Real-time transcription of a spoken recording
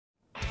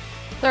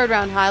Third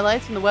round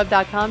highlights from the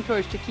web.com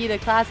Tour's Chiquita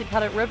Classic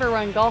held at River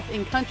Run Golf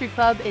and Country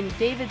Club in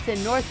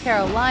Davidson, North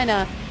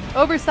Carolina.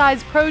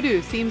 Oversized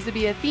produce seems to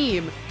be a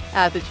theme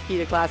at the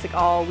Chiquita Classic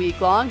all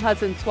week long.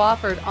 Hudson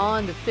Swafford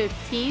on the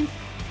 15th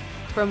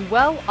from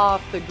well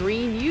off the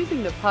green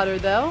using the putter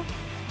though,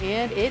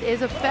 and it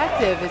is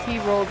effective as he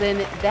rolls in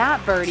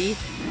that birdie.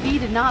 He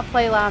did not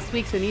play last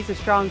week, so needs a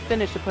strong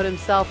finish to put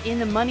himself in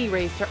the money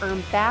race to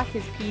earn back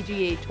his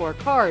PGA Tour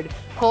card.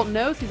 Colton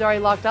knows he's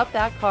already locked up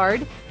that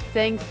card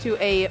thanks to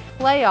a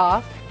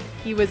playoff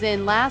he was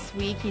in last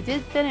week. He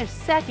did finish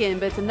second,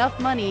 but it's enough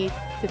money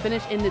to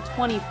finish in the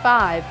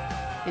 25.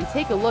 And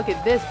take a look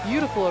at this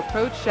beautiful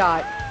approach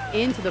shot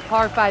into the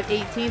par 5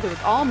 18th. It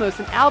was almost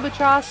an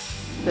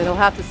albatross, but he'll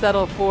have to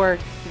settle for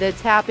the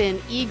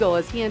tap-in eagle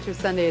as he enters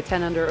Sunday at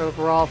 10 under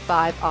overall,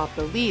 5 off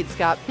the lead.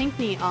 Scott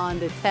Pinkney on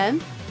the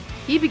 10th.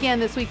 He began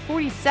this week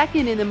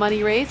 42nd in the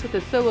money race with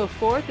a solo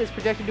fourth. Is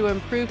projected to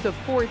improve to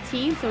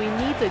 14, so he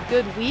needs a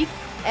good week.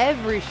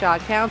 Every shot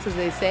counts, as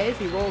they say, as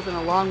he rolls in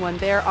a long one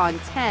there on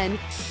 10.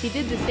 He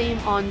did the same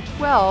on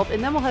 12,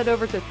 and then we'll head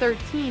over to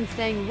 13,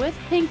 staying with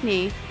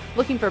Pinkney,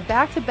 looking for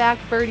back-to-back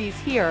birdies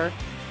here.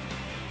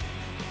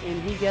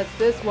 And he gets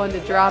this one to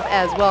drop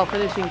as well,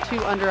 finishing 2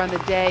 under on the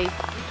day,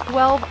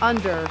 12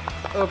 under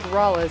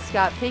overall as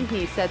Scott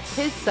Pinkney sets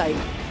his sight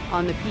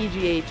on the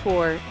PGA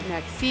Tour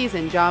next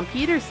season. John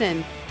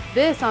Peterson,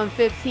 this on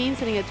 15,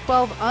 sitting at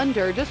 12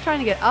 under, just trying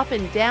to get up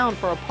and down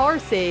for a par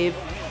save.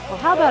 Well,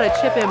 how about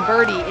a chip-in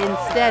birdie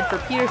instead for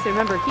Peterson?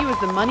 Remember, he was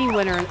the money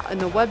winner in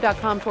the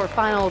web.com Tour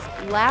Finals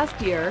last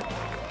year.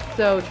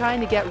 So trying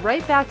to get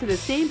right back to the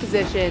same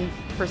position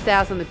for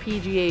status on the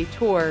PGA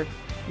Tour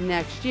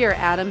next year.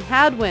 Adam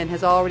Hadwin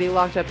has already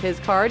locked up his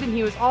card, and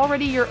he was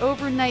already your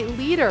overnight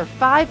leader,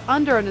 5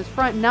 under on his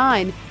front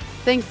 9.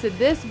 Thanks to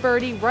this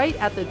birdie right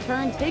at the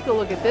turn. Take a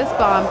look at this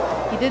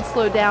bomb. He did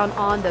slow down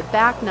on the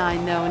back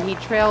 9 though, and he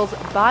trails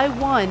by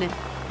 1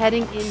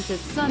 heading into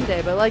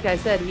Sunday. But like I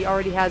said, he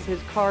already has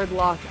his card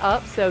locked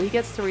up, so he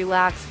gets to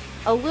relax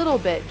a little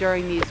bit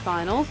during these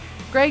finals.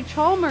 Greg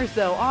Chalmers,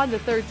 though, on the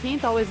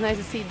 13th. Always nice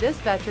to see this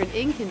veteran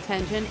in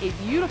contention. A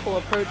beautiful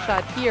approach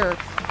shot here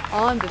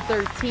on the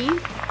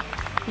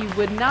 13th. He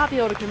would not be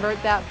able to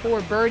convert that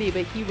for birdie,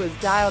 but he was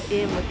dialed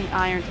in with the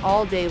irons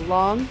all day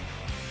long,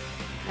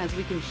 as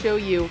we can show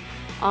you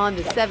on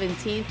the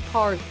 17th,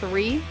 par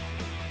 3.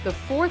 The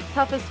 4th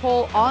toughest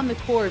hole on the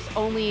course.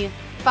 Only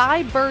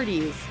 5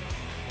 birdies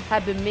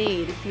have been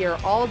made here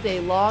all day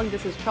long.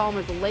 This is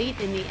Chalmers late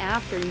in the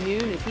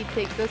afternoon as he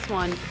takes this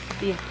one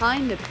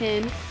behind the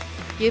pin.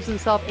 Gives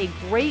himself a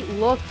great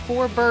look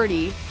for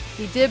birdie.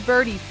 He did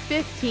birdie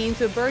 15,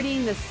 so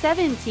birdieing the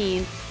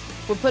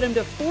 17th will put him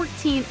to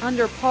 14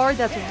 under par.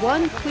 That's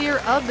 1 clear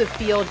of the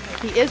field.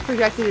 He is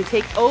projected to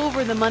take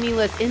over the money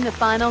list in the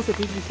finals if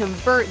he can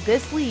convert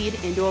this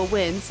lead into a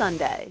win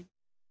Sunday.